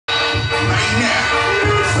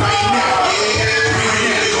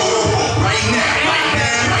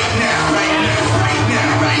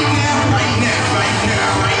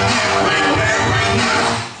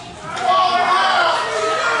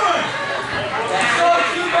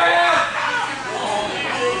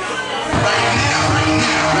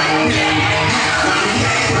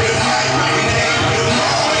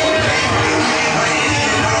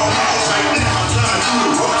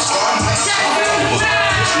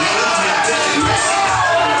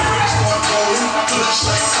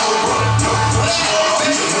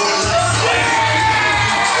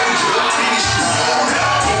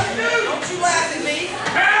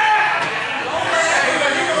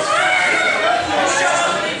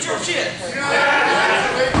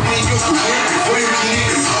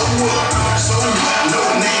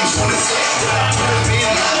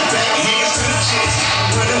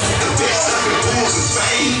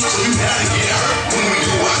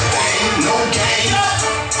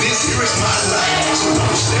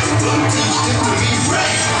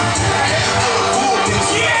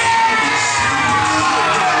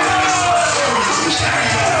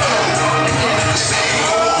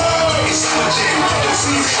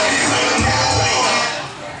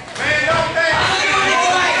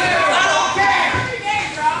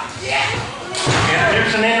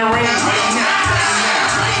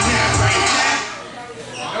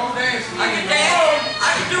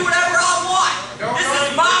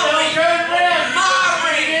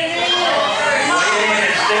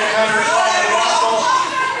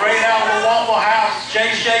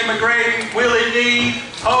Shea, McGrady, Willy,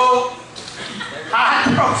 Hope, high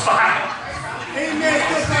profile. He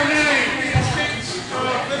messed up our name.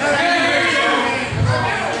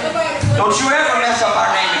 Don't you ever mess up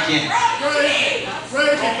our name again.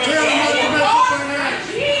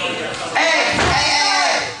 Hey,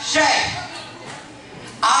 Shea.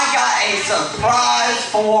 I got a surprise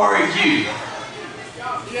for you.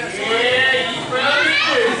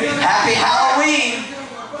 Happy Halloween.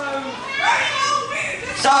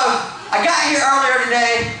 So, I got here earlier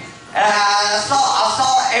today, and I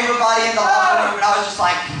saw everybody in the locker room, and I was just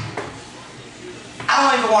like, I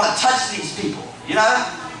don't even want to touch these people, you know?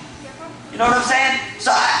 You know what I'm saying?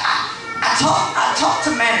 So I talked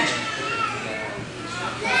to management.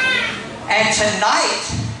 And tonight,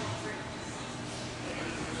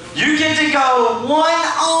 you get to go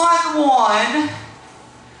one-on-one,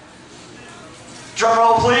 drum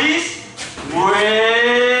roll please,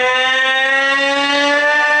 with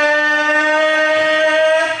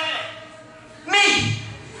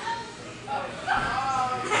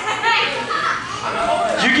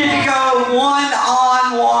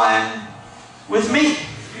one-on-one with me.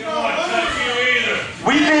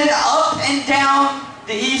 We've been up and down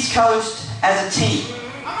the East Coast as a team,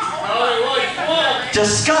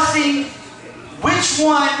 discussing which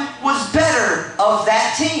one was better of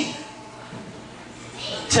that team.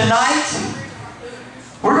 Tonight,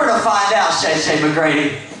 we're going to find out, Shea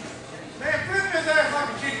McGrady.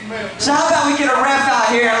 So how about we get a ref out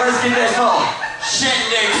here and let's get this whole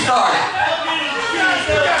shindig started.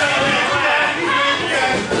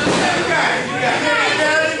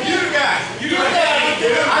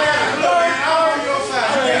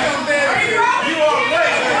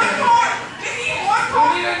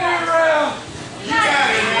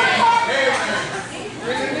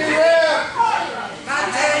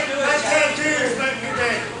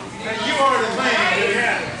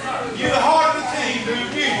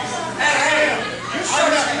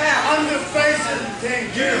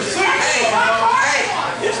 Hey,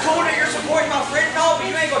 it's cool that you're supporting my friend and all, but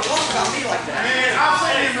you ain't gonna talk about me like that. Man, I've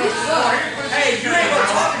seen him before. Hey, you ain't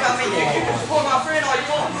gonna talk about me. You can support my friend all you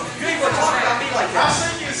want. You ain't gonna talk about me like that. I've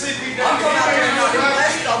seen you at CPW. I'm coming out there and not doing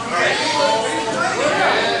that shit off the bed.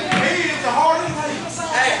 He is the heart of the team.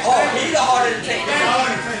 Hey, he's the heart of the team.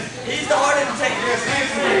 He's the heart of the team.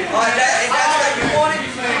 Alright, that's how you want it?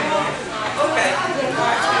 Okay.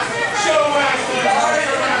 Show us the heart of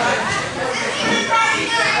the team.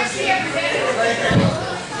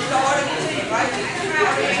 He's the heart of the team, right?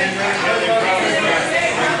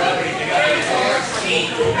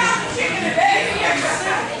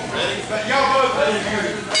 y'all both play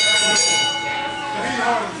good. He's the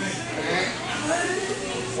heart of the team.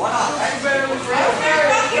 Why not?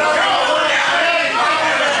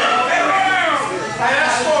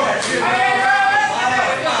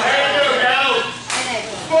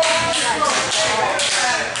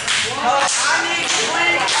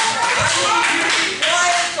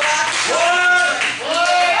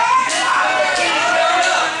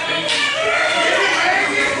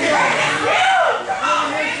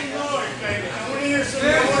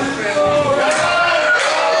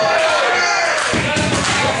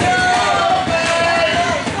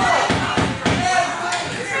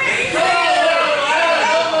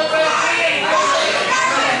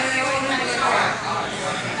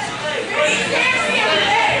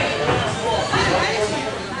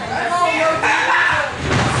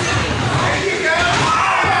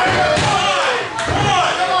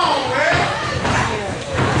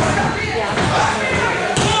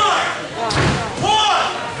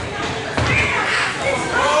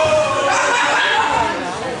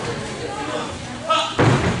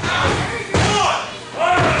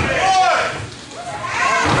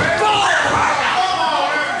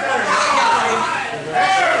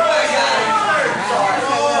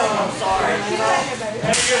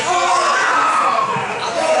 Had a good